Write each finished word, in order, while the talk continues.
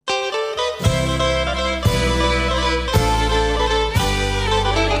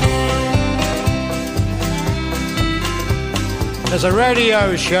There's a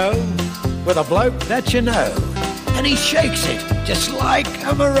radio show with a bloke that you know, and he shakes it just like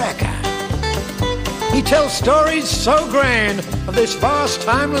a maraca. He tells stories so grand of this vast,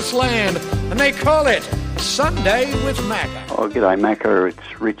 timeless land, and they call it Sunday with Macca. Oh, g'day, Macca.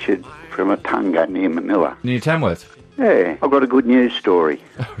 It's Richard from Atunga near Manila. Near Tamworth? Yeah, I've got a good news story.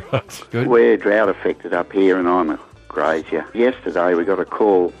 Right, good. We're drought affected up here, and I'm a grazier. Yesterday we got a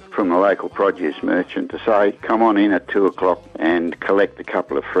call from the local produce merchant to say, come on in at 2 o'clock and collect a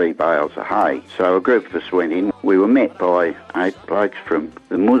couple of free bales of hay. So a group of us went in. We were met by 8 blokes from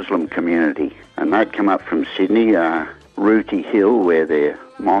the Muslim community, and they'd come up from Sydney, Rooty Hill, where their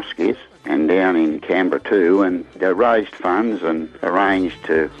mosque is, and down in Canberra too, and they raised funds and arranged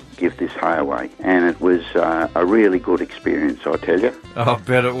to give this hay away. And it was a really good experience, I tell you. Oh, I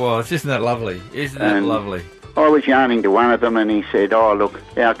bet it was. Isn't that lovely? Isn't that lovely? I was yarning to one of them, and he said, oh, look,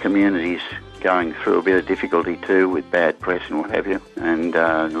 our community's going through a bit of difficulty too with bad press and what have you, and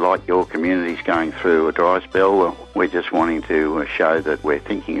like your community's going through a dry spell, well, we're just wanting to show that we're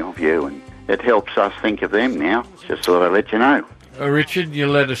thinking of you, and it helps us think of them now. Just thought I'd let you know. Richard, you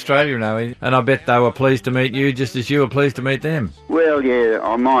let Australia know, and I bet they were pleased to meet you just as you were pleased to meet them. Well,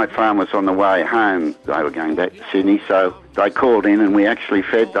 yeah, my farm was on the way home. They were going back to Sydney, so they called in and we actually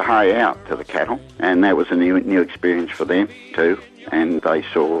fed the hay out to the cattle, and that was a new experience for them too. And they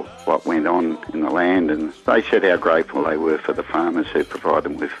saw what went on in the land, and they said how grateful they were for the farmers who provide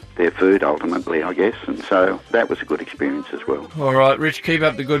them with their food, ultimately, I guess. And so that was a good experience as well. All right, Rich, keep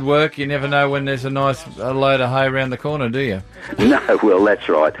up the good work. You never know when there's a nice load of hay around the corner, do you? No, well, that's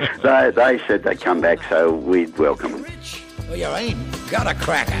right. They said they'd come back, so we'd welcome them. Well, you ain't got a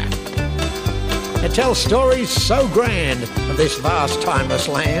cracker. It tells stories so grand of this vast, timeless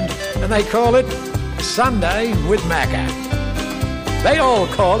land, and they call it Sunday with Macca. They all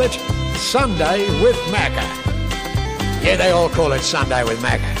call it Sunday with Macca. Yeah, they all call it Sunday with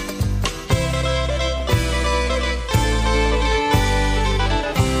Macca.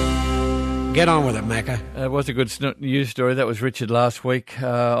 Get on with it, Macca. It was a good news story. That was Richard last week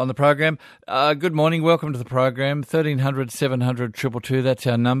on the program. Good morning. Welcome to the program. 1300 700 222. That's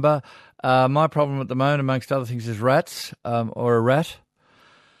our number. My problem at the moment, amongst other things, is rats or a rat.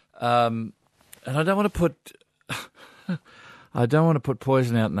 And I don't want to put... I don't want to put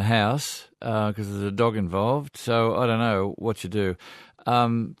poison out in the house because there's a dog involved, so I don't know what you do.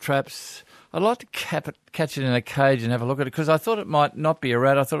 Traps, I'd like to catch it in a cage and have a look at it because I thought it might not be a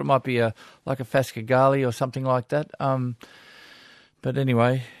rat. I thought it might be like a Fascagali or something like that. But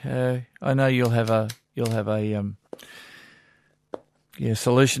anyway, I know you'll have a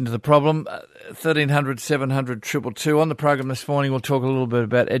solution to the problem. 1300 700 222. On the program this morning, we'll talk a little bit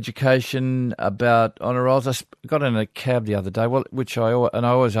about education, about honour rolls. I got in a cab the other day, which I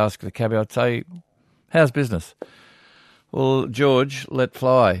always ask the cabbie. I'd say, "How's business?" Well, George let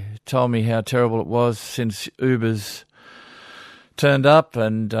fly. Told me how terrible it was since Uber's turned up,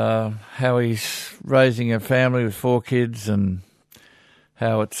 and how he's raising a family with 4 kids, and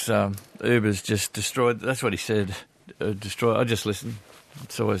how it's Uber's just destroyed. That's what he said. Destroy. I just listen.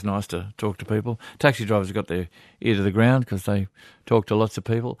 It's always nice to talk to people. Taxi drivers have got their ear to the ground because they talk to lots of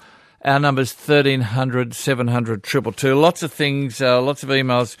people. Our number's 1300 700 222. Lots of things, lots of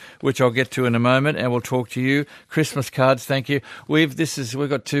emails, which I'll get to in a moment, and we'll talk to you. Christmas cards, thank you. We've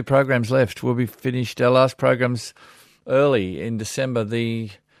got 2 programs left. We'll be finished. Our last program's early in December.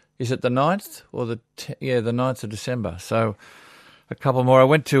 Is it the 9th or the 9th of December? So a couple more. I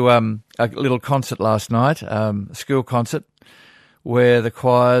went to a little concert last night, a school concert, where the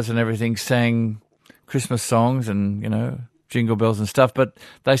choirs and everything sang Christmas songs and, jingle bells and stuff, but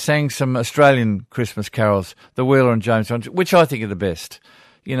they sang some Australian Christmas carols, the Wheeler and James ones, which I think are the best.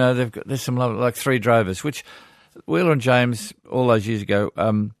 There's some lovely, like Three Drovers, which Wheeler and James, all those years ago,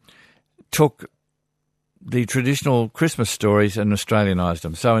 took the traditional Christmas stories and Australianised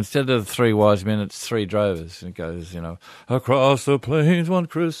them. So instead of the 3 wise men, it's 3 drovers. And it goes, across the plains one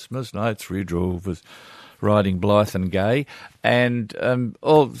Christmas night, 3 drovers, riding blithe and gay. And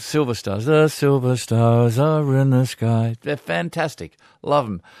all silver stars. The silver stars are in the sky. They're fantastic. Love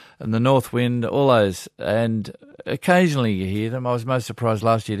them. And the North Wind, all those. And occasionally you hear them. I was most surprised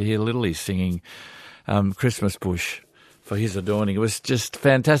last year to hear Little singing Christmas Bush for his adorning. It was just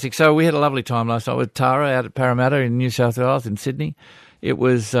fantastic. So we had a lovely time last night with Tara out at Parramatta in New South Wales, in Sydney. It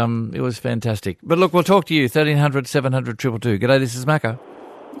was fantastic. But look, we'll talk to you, 1300 700 222. G'day, this is Macca.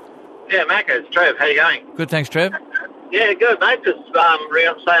 Yeah, Macca, it's Trev. How you going? Good, thanks, Trev. Yeah, good, mate. Just ring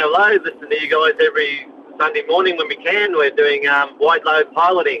up, say hello. Listen to you guys every Sunday morning when we can. We're doing wide load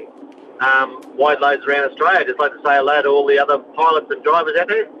piloting, wide loads around Australia. Just like to say hello to all the other pilots and drivers out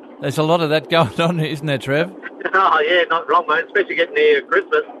there. There's a lot of that going on, isn't there, Trev? Oh, yeah, not wrong, mate, especially getting near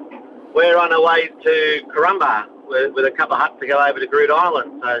Christmas. We're on our way to Corumba with a couple of huts to go over to Groot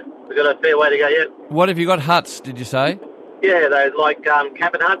Island, so we've got a fair way to go yet. What have you got, huts, did you say? Yeah, those like cabin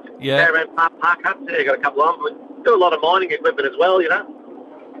huts, caravan park huts. Yeah, you got a couple of them. We do a lot of mining equipment as well, you know.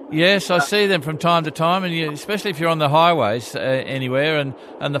 Yes, I see them from time to time, and especially if you're on the highways anywhere,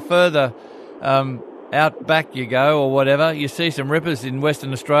 and the further out back you go or whatever, you see some rippers in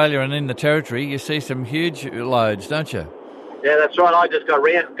Western Australia and in the Territory. You see some huge loads, don't you? Yeah, that's right. I just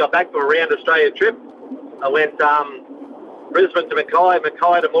got back from a round Australia trip. I went Brisbane to Mackay,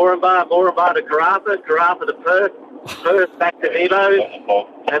 Mackay to Moranbah, Moranbah to Karratha, Karratha to Perth, Perth back to Nebo,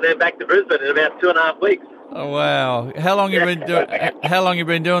 and then back to Brisbane in about 2.5 weeks. Oh wow! How long you been doing? How long you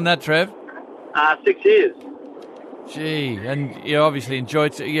been doing that, Trev? 6 years. Gee, and you obviously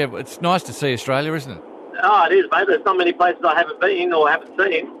enjoyed. Yeah, it's nice to see Australia, isn't it? Oh, it is, mate. There's not many places I haven't been or haven't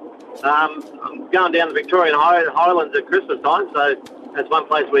seen. I'm going down the Victorian Highlands at Christmas time, so that's one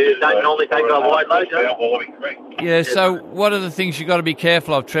place we don't normally take a wide load. Yeah. So, what are the things you got to be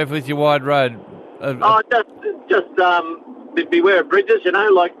careful of, Trev, with your wide road? Just beware of bridges. You know,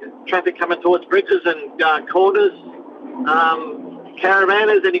 like traffic coming towards bridges and corners.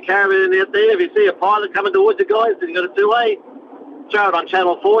 Caravanners, any caravan out there, if you see a pilot coming towards you guys and you've got a two-way, throw it on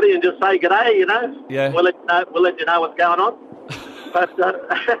Channel 40 and just say g'day, you know. Yeah. We'll let you know what's going on. But,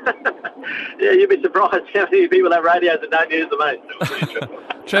 yeah, you'd be surprised how many people have radios and don't use them, mate.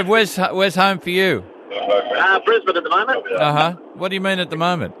 Trev, where's home for you? Brisbane at the moment. Uh-huh. What do you mean at the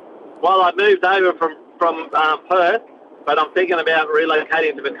moment? Well, I moved over from Perth, but I'm thinking about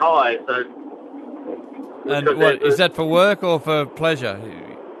relocating to Mackay, so... And what, is that for work or for pleasure?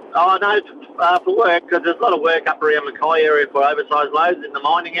 Oh, no, for work, because there's a lot of work up around Mackay area for oversized loads in the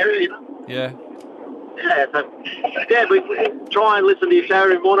mining area, you know. Yeah. Yeah, so, yeah, we try and listen to your show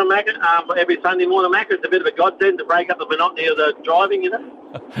every morning, Mac, every Sunday morning, Mac. It's a bit of a godsend to break up the monotony of the driving, you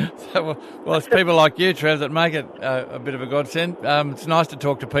know. Well, it's people like you, Trev, that make it a bit of a godsend. It's nice to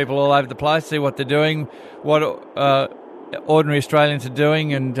talk to people all over the place, see what they're doing, what ordinary Australians are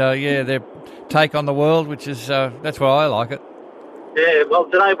doing, and, their take on the world, which is, that's why I like it. Yeah, well,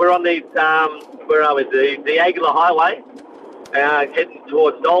 today we're on the, where are we, the Aguilar Highway, heading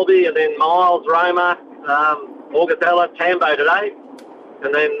towards Dalby, and then Miles, Roma, Augustella, Tambo today,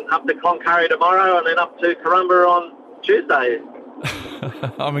 and then up to Cloncurry tomorrow, and then up to Corumba on Tuesday.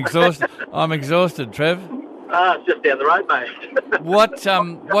 I'm exhausted, Trev. It's just down the road, mate. What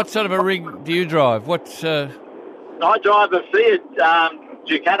sort of a rig do you drive? I drive a Fiat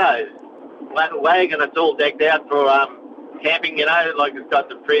Ducato wagon. It's all decked out for camping, you know, like it's got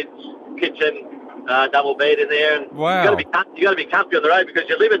the fridge, kitchen, double bed in there. And wow. You got to be comfy on the road because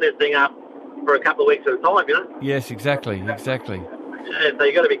you're living this thing up for a couple of weeks at a time, you know. Yes, exactly. Yeah, so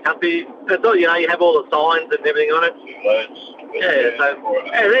you got to be comfy. That's all, you know. You have all the signs and everything on it. Yeah, so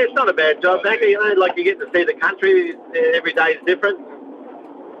it's not a bad job, actually. You know, like you get to see the country. Every day is different.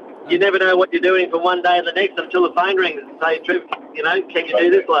 You never know what you're doing from one day to the next until the phone rings and say, Trev, you know, can you do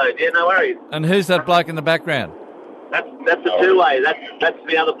this load? Yeah, no worries. And who's that bloke in the background? That's the two-way. That's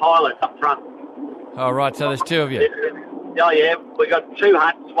the other pilot up front. Oh, right, so there's two of you. Oh, yeah, we got two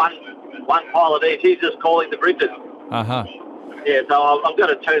huts, one pilot each. He's just calling the bridges. Uh-huh. Yeah, so I'm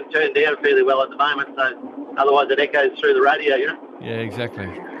going to turn down fairly well at the moment, so otherwise it echoes through the radio, you know? Yeah, exactly.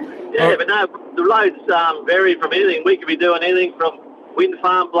 Yeah, but no, the loads vary from anything. We could be doing anything from wind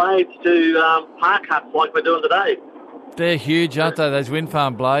farm blades to park huts like we're doing today. They're huge, aren't they, those wind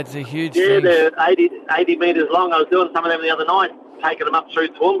farm blades? They're huge things. They're 80 metres long. I was doing some of them the other night, taking them up through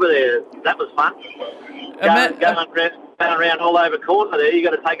Toowoomba there. That was fun. Going around all over corner there, you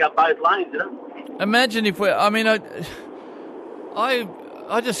got to take up both lanes, you know. Imagine if I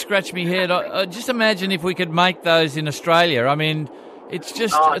just scratch my head. I just imagine if we could make those in Australia. I mean, it's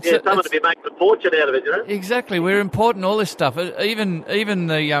just... someone to be making a fortune out of it, you know? Exactly. We're importing all this stuff. Even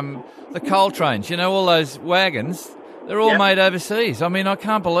the coal trains, you know, all those wagons, they're all made overseas. I mean, I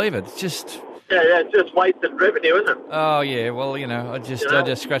can't believe it. It's just... Yeah, it's just wasted revenue, isn't it? Oh, yeah. Well, you know, I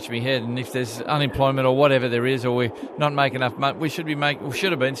just scratch my head. And if there's unemployment or whatever there is, or we're not making enough money, we should have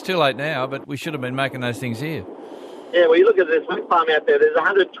been. It's too late now, but we should have been making those things here. Yeah, well, you look at this wind farm out there, there's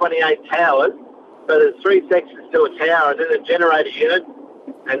 128 towers, so there's 3 sections to a tower, and then a generator unit,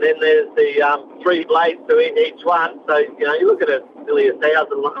 and then there's the 3 blades to each one. So, you know, you look at it, nearly over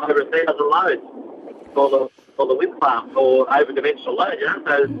 1,000 loads for the wind farm, or over-dimensional load, you know.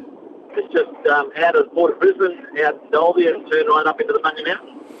 So it's just out of the Port of Brisbane, out to Dalby, and turn right up into the Bungy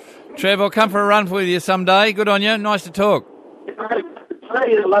Mountains. Trev, I'll come for a run with you someday. Good on you. Nice to talk. I'd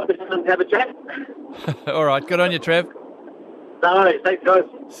love to come and have a chat. All right. Good on you, Trev. No worries. Thanks, guys.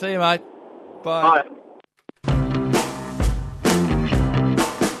 See you, mate. Bye. Bye.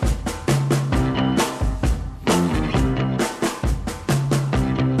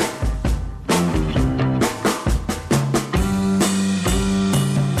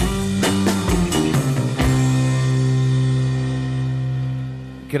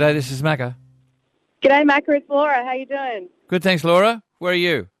 G'day, this is Macca. G'day, Macca. It's Laura. How you doing? Good, thanks, Laura. Where are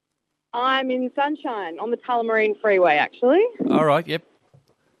you? I'm in Sunshine on the Tullamarine Freeway, actually. All right, yep.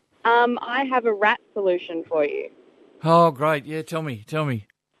 I have a rat solution for you. Oh, great. Yeah, tell me.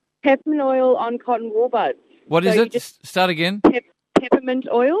 Peppermint oil on cotton wool buds. What is So you it? just- Start again. Peppermint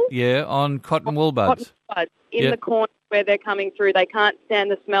oil Yeah, on cotton wool buds. cotton buds in Yep. the corner where they're coming through. They can't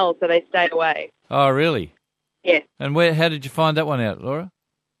stand the smell, so they stay away. Oh, really? Yes. And how did you find that one out, Laura?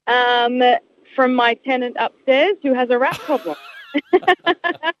 From my tenant upstairs who has a rat problem.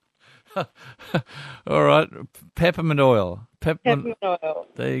 All right, peppermint oil. Peppermint oil.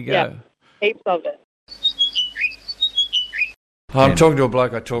 There you go. Yeah. Heaps of it. I'm talking to a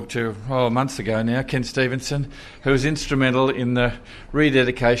bloke I talked to months ago now, Ken Stevenson, who was instrumental in the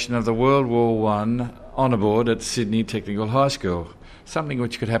rededication of the World War I honour board at Sydney Technical High School. Something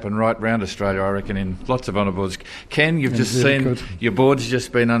which could happen right round Australia, I reckon, in lots of honour boards. Ken, you've just seen your board's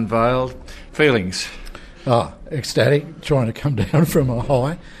just been unveiled. Feelings? Oh, ecstatic, trying to come down from a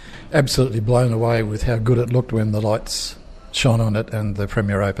high. Absolutely blown away with how good it looked when the lights shone on it and the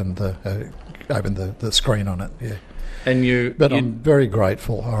Premier opened the screen on it. Yeah. And But I'm very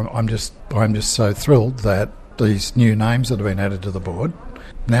grateful. I'm just so thrilled that these new names that have been added to the board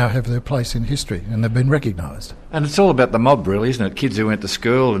now have their place in history and have been recognised. And it's all about the mob, really, isn't it? Kids who went to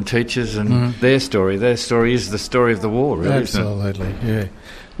school and teachers and their story. Their story is the story of the war, really, isn't it? Absolutely, yeah.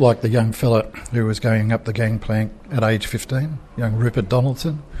 Like the young fella who was going up the gangplank at age 15, young Rupert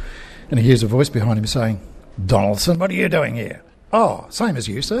Donaldson, and he hears a voice behind him saying, "Donaldson, what are you doing here?" "Oh, same as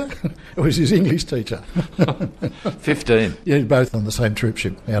you, sir." It was his English teacher. 15. Yeah, both on the same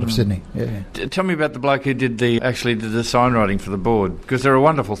troopship out of Sydney. Yeah. Tell me about the bloke who actually did the sign writing for the board, because they're a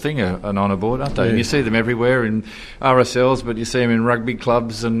wonderful thing, an honour board, aren't they? Yeah. And you see them everywhere in RSLs, but you see them in rugby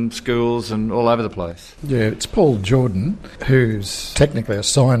clubs and schools and all over the place. Yeah, it's Paul Jordan, who's technically a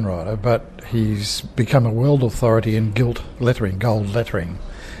sign writer, but he's become a world authority in gilt lettering, gold lettering.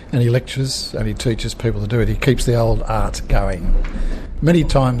 And he lectures and he teaches people to do it. He keeps the old art going. Many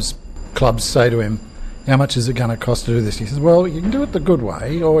times clubs say to him, "How much is it going to cost to do this?" He says, "Well, you can do it the good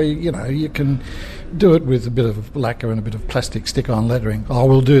way, or, you can do it with a bit of lacquer and a bit of plastic stick-on lettering." "Oh,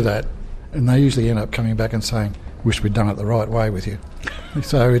 we'll do that." And they usually end up coming back and saying, "Wish we'd done it the right way with you."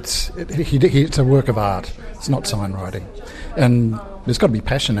 So it's a work of art. It's not sign writing. And there's got to be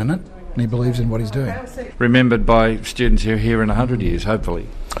passion in it, and he believes in what he's doing. Remembered by students who are here in 100 years, hopefully.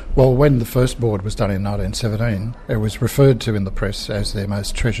 Well, when the first board was done in 1917, it was referred to in the press as their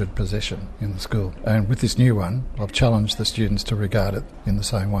most treasured possession in the school. And with this new one, I've challenged the students to regard it in the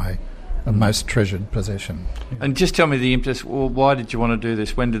same way, a most treasured possession. And just tell me the impetus. Well, why did you want to do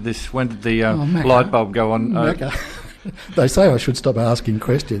this? When did the Macca. light bulb go on? Macca. They say I should stop asking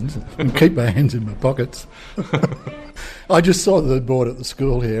questions and keep my hands in my pockets. I just saw the board at the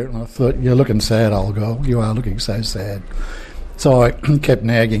school here and I thought, "You're looking sad, old girl. You are looking so sad." So I kept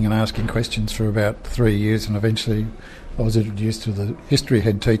nagging and asking questions for about 3 years, and eventually I was introduced to the history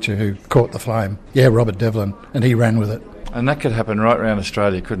head teacher who caught the flame. Yeah, Robert Devlin, and he ran with it. And that could happen right around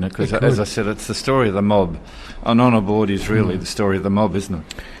Australia, couldn't it? Because, It could. as I said, it's the story of the mob. An honour board is really the story of the mob, isn't it?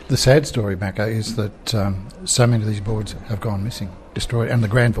 The sad story, Macca, is that so many of these boards have gone missing, destroyed. And the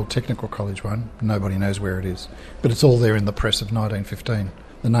Granville Technical College one, nobody knows where it is. But it's all there in the press of 1915.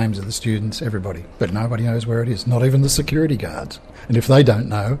 The names of the students, everybody. But nobody knows where it is, not even the security guards. And if they don't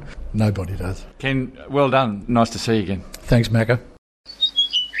know, nobody does. Ken, well done. Nice to see you again. Thanks, Macca.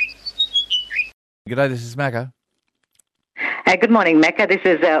 G'day, this is Macca. Good morning, Mecca. This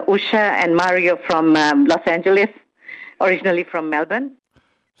is Usha and Mario from Los Angeles, originally from Melbourne.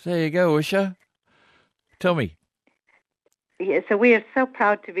 There you go, Usha. Tell me. Yeah, so we are so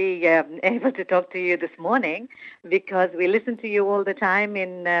proud to be able to talk to you this morning because we listen to you all the time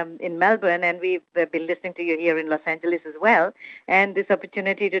in Melbourne, and we've been listening to you here in Los Angeles as well. And this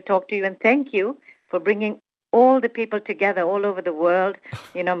opportunity to talk to you and thank you for bringing all the people together all over the world,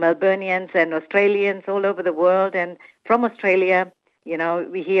 Melburnians and Australians all over the world. And from Australia,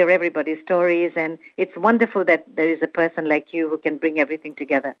 we hear everybody's stories, and it's wonderful that there is a person like you who can bring everything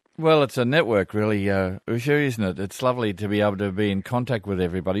together. Well, it's a network, really, Usha, isn't it? It's lovely to be able to be in contact with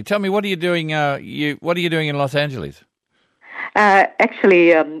everybody. Tell me, what are you doing? What are you doing in Los Angeles?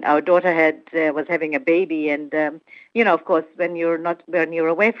 Actually, our daughter was having a baby, and of course, when you're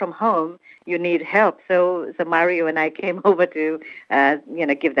away from home, you need help. So Mario and I came over to,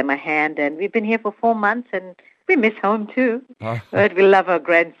 give them a hand, and we've been here for 4 months, and we miss home too. Oh. But we love our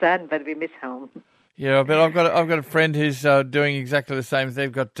grandson, but we miss home. Yeah, but I've got a friend who's doing exactly the same.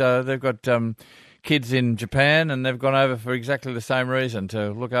 They've got kids in Japan, and they've gone over for exactly the same reason,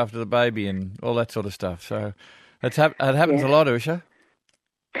 to look after the baby and all that sort of stuff. So it happens a lot, Usha.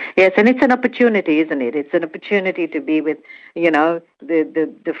 Yes, and it's an opportunity, isn't it? It's an opportunity to be with,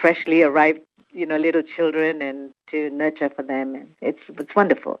 the freshly arrived, little children, and to nurture for them. And it's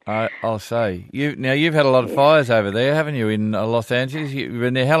wonderful. I'll say. You've had a lot of fires over there, haven't you, in Los Angeles? You've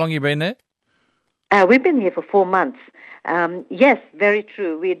been there. How long have you been there? We've been here for 4 months. Yes, very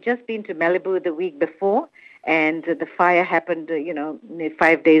true. We had just been to Malibu the week before, and the fire happened,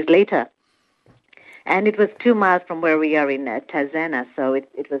 5 days later. And it was 2 miles from where we are in Tarzana, so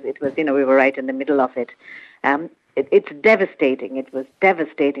it was we were right in the middle of it. It's devastating. It was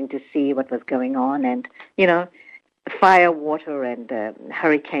devastating to see what was going on, and fire, water, and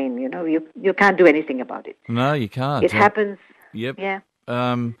hurricane. You can't do anything about it. No, you can't. It happens. Yep. Yeah.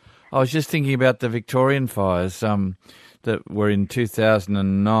 I was just thinking about the Victorian fires that were in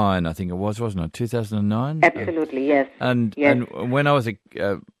 2009, I think it was, wasn't it? 2009? Absolutely, yes. And when I was a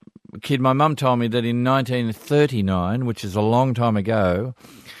kid, my mum told me that in 1939, which is a long time ago,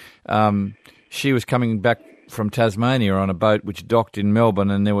 she was coming back from Tasmania on a boat which docked in Melbourne,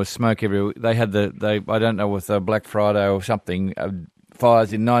 and there was smoke everywhere. They had I don't know, with Black Friday or something,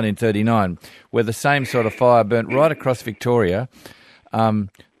 fires in 1939, where the same sort of fire burnt right across Victoria.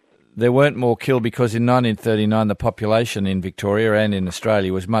 There weren't more killed because in 1939 the population in Victoria and in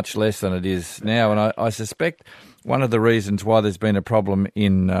Australia was much less than it is now, and I suspect one of the reasons why there's been a problem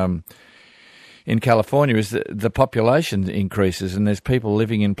in California is that the population increases, and there's people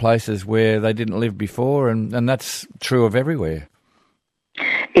living in places where they didn't live before, and that's true of everywhere.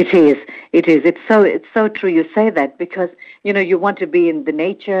 It is. It's so true you say that, because, you want to be in the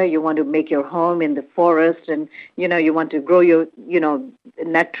nature, you want to make your home in the forest, and, you want to grow your,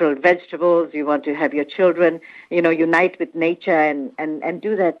 natural vegetables, you want to have your children, unite with nature and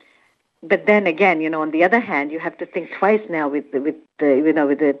do that. But then again, on the other hand, you have to think twice now with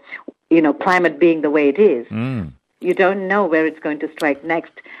the climate being the way it is. Mm. You don't know where it's going to strike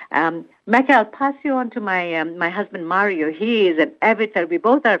next. Macca, I'll pass you on to my husband Mario. He is an avid fan. We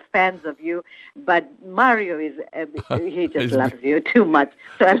both are fans of you, but Mario he just loves you too much.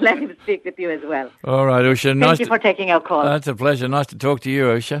 So I'll let him speak with you as well. All right, Usha. Thank you for taking our call. It's a pleasure. Nice to talk to you,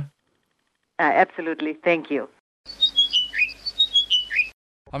 Usha. Absolutely. Thank you.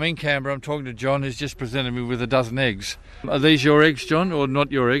 I'm in Canberra. I'm talking to John, who's just presented me with a dozen eggs. Are these your eggs, John, or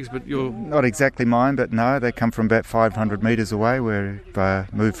not your eggs, but your... Not exactly mine, but no, they come from about 500 metres away. We've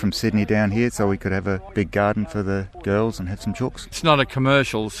moved from Sydney down here so we could have a big garden for the girls and have some chooks. It's not a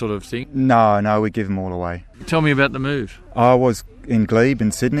commercial sort of thing? No, we give them all away. Tell me about the move. I was in Glebe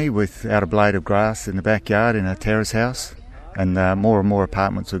in Sydney without a blade of grass in the backyard in a terrace house, and more and more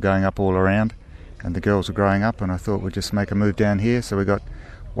apartments were going up all around, and the girls were growing up, and I thought we'd just make a move down here, so we got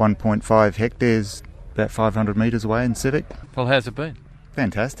 1.5 hectares about 500 metres away in Civic. Well, how's it been?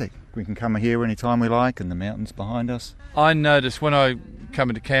 Fantastic. We can come here anytime we like, and the mountains behind us. I notice when I come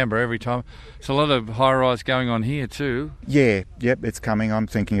into Canberra every time, there's a lot of high-rise going on here too. Yep, it's coming. I'm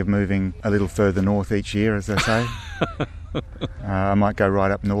thinking of moving a little further north each year, as they say. I might go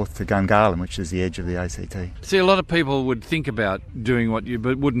right up north to Gungahlin, which is the edge of the ACT. See, a lot of people would think about doing what you,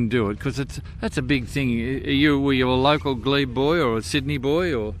 but wouldn't do it, because that's a big thing. Were you a local Glebe boy or a Sydney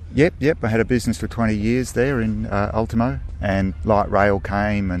boy? Or? Yep. I had a business for 20 years there in Ultimo, and light rail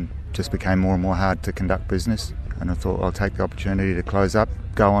came and just became more and more hard to conduct business. And I thought I'll take the opportunity to close up,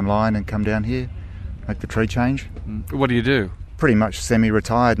 go online and come down here, make the tree change. What do you do? Pretty much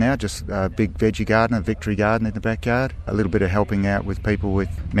semi-retired now, just a big veggie garden, a victory garden in the backyard. A little bit of helping out with people with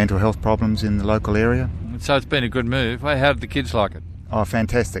mental health problems in the local area. So it's been a good move. How did the kids like it? Oh,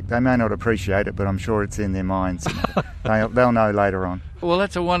 fantastic. They may not appreciate it, but I'm sure it's in their minds. They'll know later on. Well,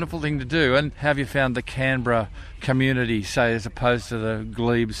 that's a wonderful thing to do. And have you found the Canberra community, say, as opposed to the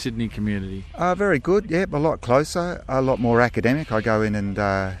Glebe Sydney community? Very good, yep, a lot closer, a lot more academic. I go in and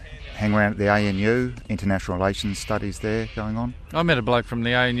hang around at the ANU, international relations studies there going on. I met a bloke from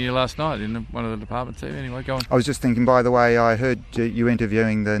the ANU last night in one of the departments there. Anyway, go on. I was just thinking, by the way, I heard you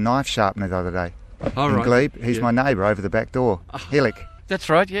interviewing the knife sharpener the other day. In Glebe. He's my neighbour over the back door, Hillick. That's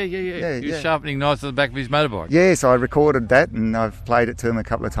right, yeah. He was sharpening knives at the back of his motorbike. Yes, I recorded that and I've played it to him a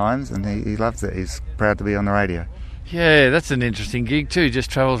couple of times and he loves it. He's proud to be on the radio. Yeah, that's an interesting gig too. Just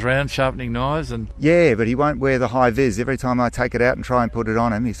travels around sharpening knives and... Yeah, but he won't wear the high vis. Every time I take it out and try and put it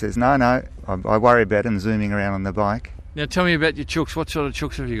on him, he says, no, I worry about him zooming around on the bike. Now tell me about your chooks. What sort of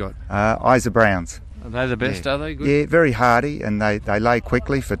chooks have you got? Isa Browns. Are they the best, are they? Good? Yeah, very hardy, and they lay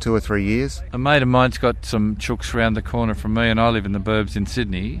quickly for 2 or 3 years. A mate of mine's got some chooks round the corner from me, and I live in the burbs in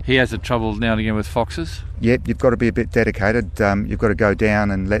Sydney. He has a trouble now and again with foxes. Yep, you've got to be a bit dedicated. You've got to go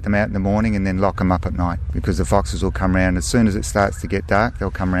down and let them out in the morning and then lock them up at night, because the foxes will come around. As soon as it starts to get dark, they'll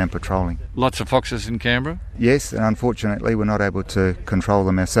come around patrolling. Lots of foxes in Canberra? Yes, and unfortunately we're not able to control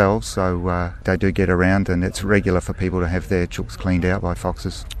them ourselves, so they do get around, and it's regular for people to have their chooks cleaned out by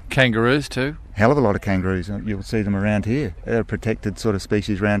foxes. Kangaroos too? Hell of a lot of kangaroos. You'll see them around here. They're a protected sort of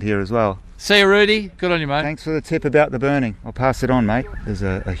species around here as well. See you, Rudy. Good on you, mate. Thanks for the tip about the burning. I'll pass it on, mate. There's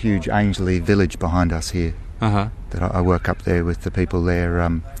a huge Ainsley village behind us here. That I work up there with the people there.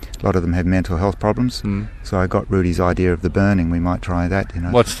 A lot of them have mental health problems, so I got Rudy's idea of the burning. We might try that.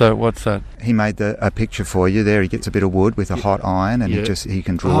 What's that? He made a picture for you there. He gets a bit of wood with a hot iron, and he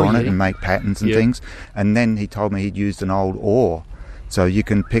can draw on it and make patterns and things. And then he told me he'd used an old oar. So you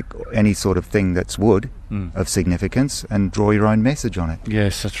can pick any sort of thing that's wood of significance and draw your own message on it.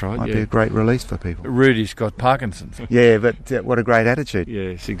 Yes, that's right. Might be a great release for people. Rudy's got Parkinson's. Yeah, but what a great attitude.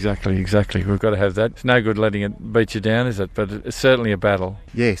 Yes, exactly. We've got to have that. It's no good letting it beat you down, is it? But it's certainly a battle.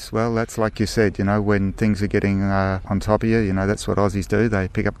 Yes, well, that's like you said, when things are getting on top of you, that's what Aussies do. They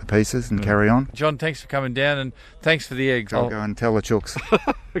pick up the pieces and carry on. John, thanks for coming down, and thanks for the eggs. I'll go and tell the chooks.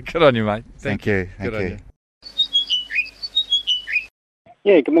 Good on you, mate. Thank you. Good on you.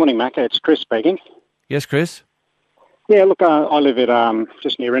 Yeah, good morning, Macca. It's Chris speaking. Yes, Chris? Yeah, look, I live at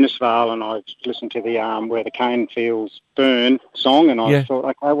just near Innisfail, and I listened to the Where the Cane Fields Burn song, and I thought,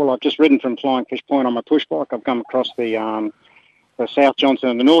 okay, well, I've just ridden from Flying Fish Point on my push bike. I've come across the South Johnson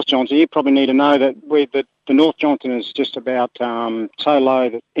and the North Johnson. You probably need to know that the North Johnson is just about so low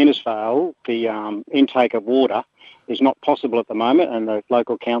that Innisfail, the intake of water, is not possible at the moment, and the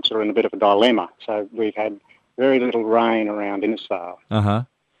local council are in a bit of a dilemma. So we've had very little rain around Innisfail.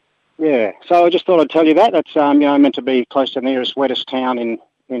 Yeah, so I just thought I'd tell you that. That's meant to be close to the nearest wettest town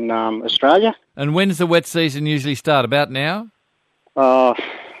in Australia. And when's the wet season usually start? About now? Well,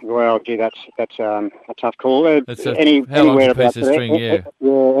 gee, that's a tough call. How long's a piece of string? Yeah,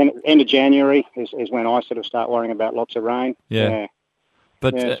 end of January is when I sort of start worrying about lots of rain. Yeah.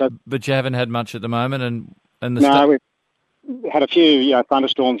 But you haven't had much at the moment, we've had a few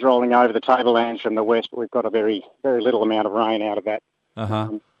thunderstorms rolling over the tablelands from the west, but we've got a very, very little amount of rain out of that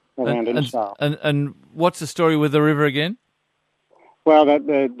around Innisfail. And what's the story with the river again? Well,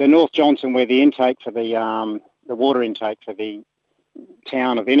 the North Johnson, where the intake for the water intake for the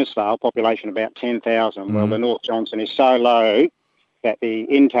town of Innisfail, population about 10,000, well, the North Johnson is so low that the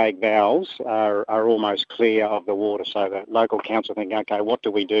intake valves are almost clear of the water. So the local council think, okay, what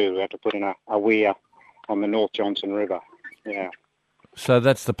do? We have to put in a weir on the North Johnson River. Yeah. So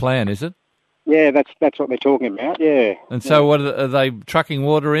that's the plan, is it? Yeah, that's what they're talking about. Yeah. And so, what are they trucking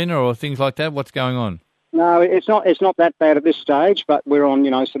water in, or things like that? What's going on? No, it's not that bad at this stage, but we're on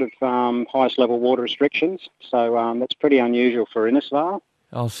sort of highest level water restrictions, so that's pretty unusual for Innisfail.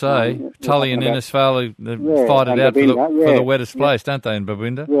 I'll say Tully and Innisfail fight it out for the wettest place, don't they, in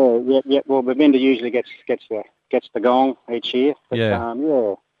Babinda? Yeah. Well, Babinda usually gets the gong each year. But, yeah.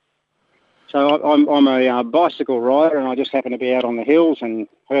 So I'm a bicycle rider, and I just happened to be out on the hills and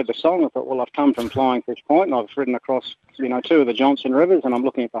heard the song. I thought, well, I've come from Flying Fish Point, and I've ridden across, 2 of the Johnson Rivers, and I'm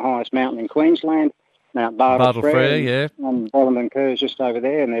looking at the highest mountain in Queensland, Mount Bartle Frere, and Bellenden Kerr's just over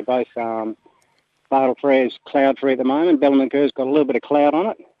there, and they're both Bartle Frere's cloud-free at the moment. Bellenden Kerr's got a little bit of cloud on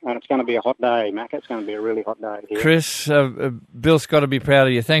it, and it's going to be a hot day, Mac. It's going to be a really hot day here. Chris, Bill's got to be proud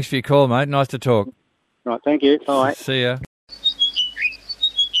of you. Thanks for your call, mate. Nice to talk. Right, thank you. Bye. See ya.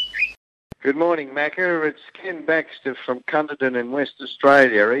 Good morning, Macca. It's Ken Baxter from Cunderdin in West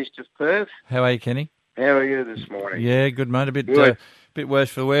Australia, east of Perth. How are you, Kenny? How are you this morning? Yeah, good, mate. A bit worse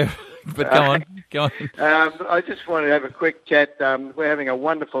for the wear, but go on. I just wanted to have a quick chat. We're having a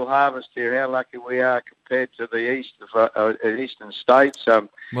wonderful harvest here. How lucky we are compared to the eastern states. Well,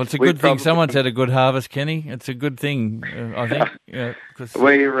 it's a good thing someone's had a good harvest, Kenny. It's a good thing, I think. Yeah,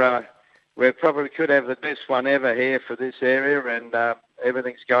 we probably could have the best one ever here for this area, and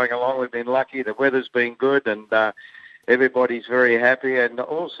everything's going along. We've been lucky. The weather's been good, and everybody's very happy. And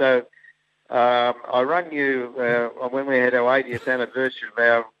also, I rang you when we had our 80th anniversary of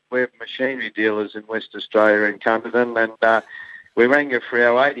our web machinery dealers in West Australia in Cunderdin, and we rang you for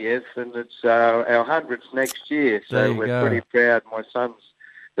our 80th, and it's our 100th next year. So we're pretty proud. My son's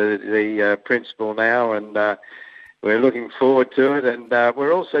the principal now, and we're looking forward to it. And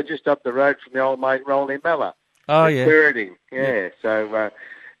we're also just up the road from the old mate Rolly Mella. Oh, yeah. Buried him. Yeah. So,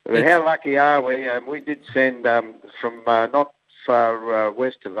 but how lucky are we? We did send from not far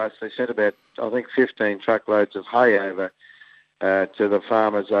west of us. They sent about, I think, 15 truckloads of hay over to the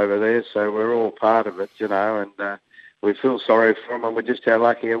farmers over there. So we're all part of it, and we feel sorry for them. And we're just how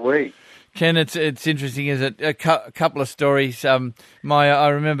lucky are we? Ken, it's interesting, is it? A couple of stories. I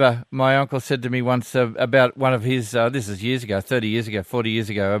remember my uncle said to me once about one of his, this is years ago, 30 years ago, 40 years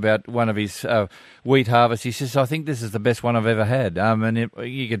ago, about one of his wheat harvests. He says, I think this is the best one I've ever had. And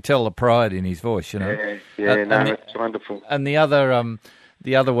you could tell the pride in his voice, It's wonderful. And the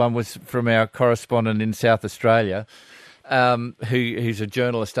other one was from our correspondent in South Australia, who's a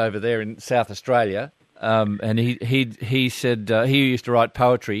journalist over there in South Australia. And he said he used to write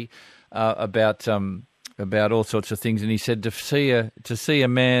poetry about all sorts of things, and he said to see a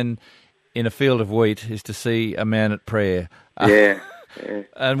man in a field of wheat is to see a man at prayer. Yeah.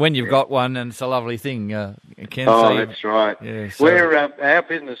 And when you've got one, and it's a lovely thing, Ken. That's right. Yeah, so. We're our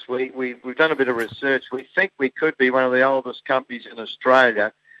business. We've done a bit of research. We think we could be one of the oldest companies in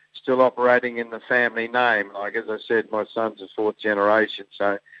Australia still operating in the family name. Like as I said, my son's a fourth generation,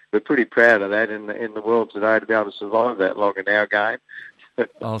 so we're pretty proud of that in the world today to be able to survive that long in our game.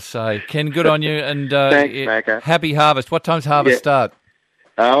 I'll say. Ken, good on you. And thanks, Macca. Happy harvest. What time's harvest start?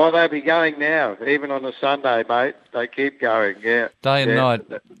 They'll be going now, even on a Sunday, mate. They keep going, Day and night.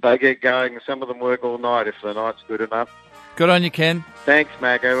 They get going. Some of them work all night if the night's good enough. Good on you, Ken. Thanks,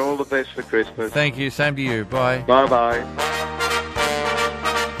 Macca. All the best for Christmas. Thank you. Same to you. Bye. Bye-bye.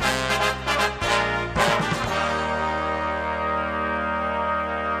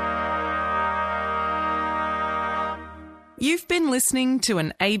 You've been listening to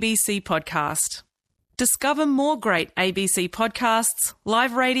an ABC podcast. Discover more great ABC podcasts,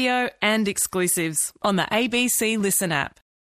 live radio and exclusives on the ABC Listen app.